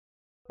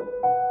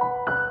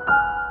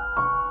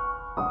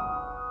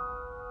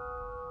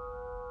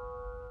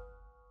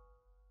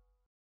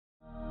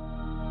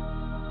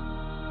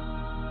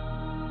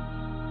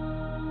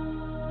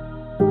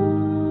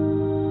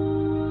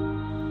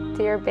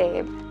Dear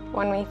babe,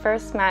 when we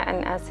first met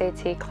in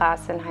SAT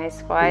class in high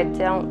school, I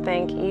don't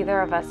think either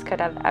of us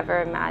could have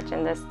ever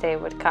imagined this day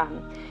would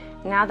come.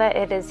 Now that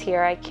it is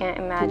here, I can't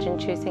imagine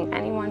choosing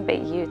anyone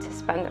but you to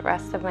spend the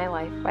rest of my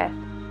life with.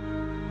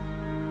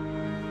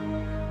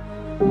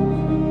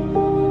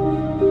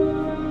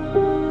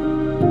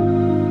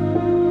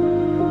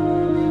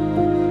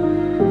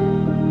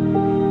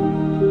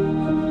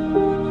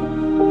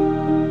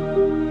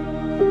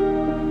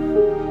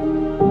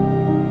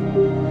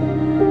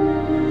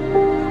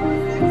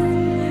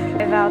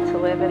 I vow to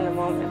live in the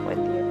moment with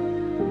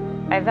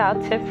you. I vow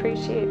to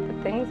appreciate the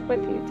things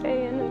with you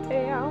day in and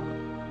day out.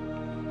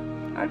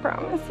 I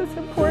promise to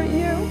support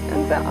you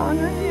and to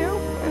honor you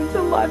and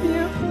to love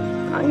you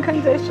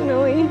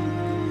unconditionally.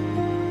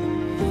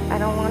 I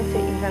don't want to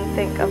even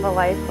think of a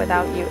life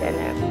without you in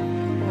it.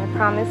 And I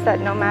promise that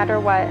no matter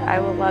what, I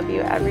will love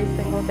you every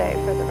single day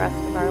for the rest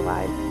of our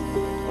lives.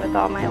 With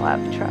all my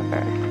love,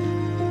 Trevor.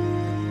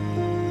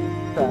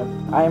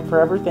 Trev, I am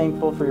forever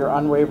thankful for your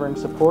unwavering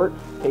support,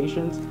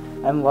 patience,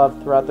 and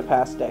love throughout the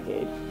past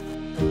decade.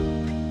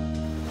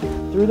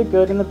 Through the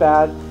good and the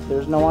bad,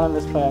 there's no one on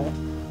this planet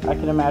I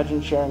can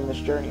imagine sharing this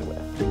journey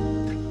with.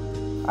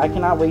 I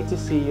cannot wait to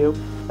see you,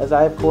 as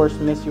I of course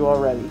miss you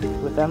already.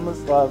 With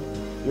endless love,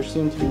 your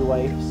soon-to-be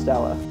wife,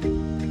 Stella.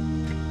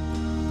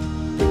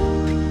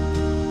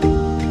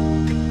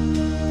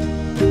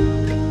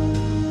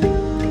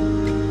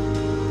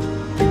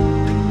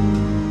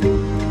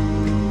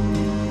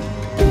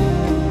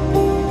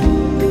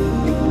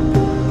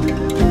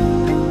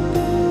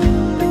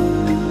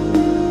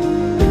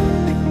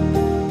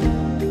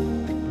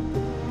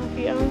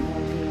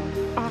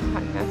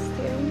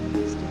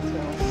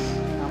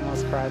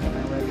 Cried when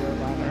I read your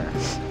letter.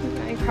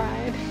 I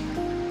cried.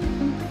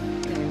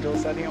 Angel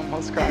said he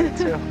almost cried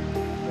too.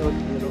 It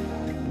looked beautiful.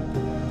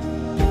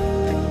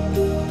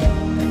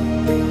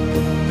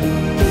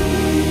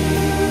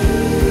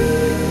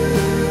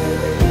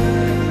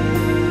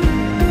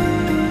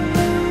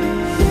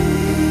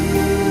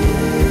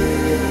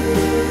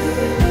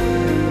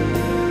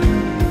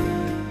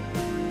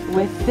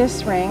 With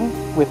this ring,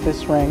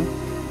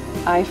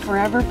 I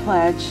forever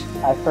pledge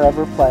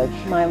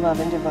my love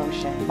and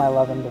devotion. My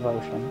love and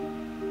devotion.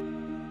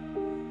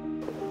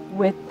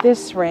 With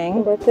this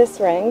ring,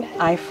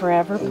 I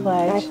forever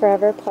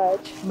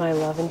pledge my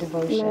love and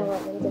devotion.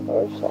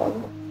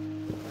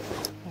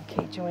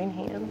 Okay, join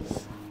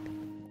hands.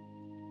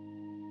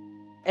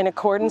 In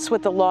accordance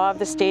with the law of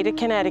the state of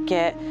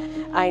Connecticut,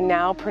 I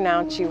now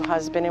pronounce you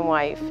husband and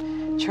wife.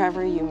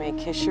 Trevor, you may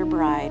kiss your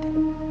bride.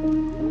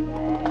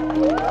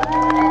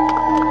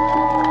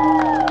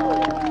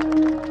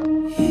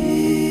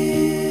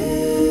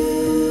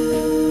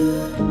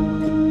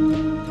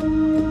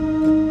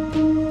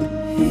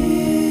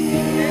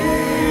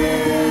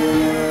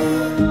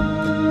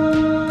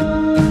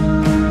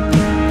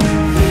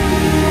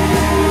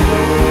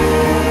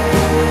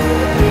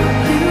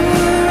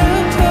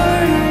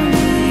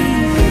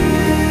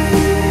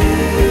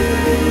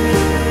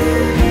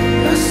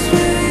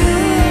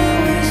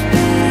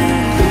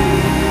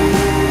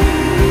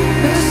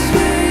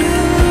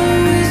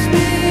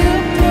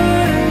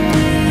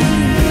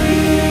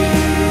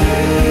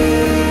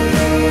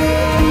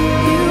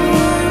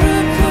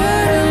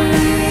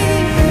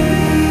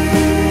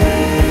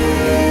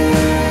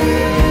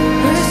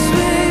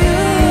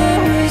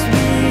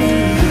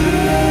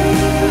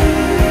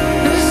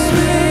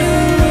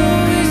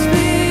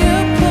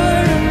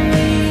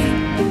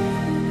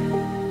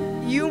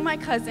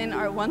 Cousin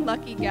are one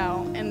lucky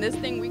gal in this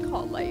thing we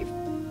call life.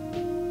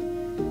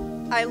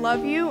 I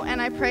love you, and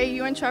I pray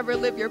you and Trevor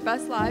live your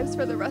best lives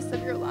for the rest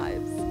of your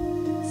lives,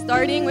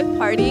 starting with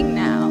partying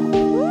now.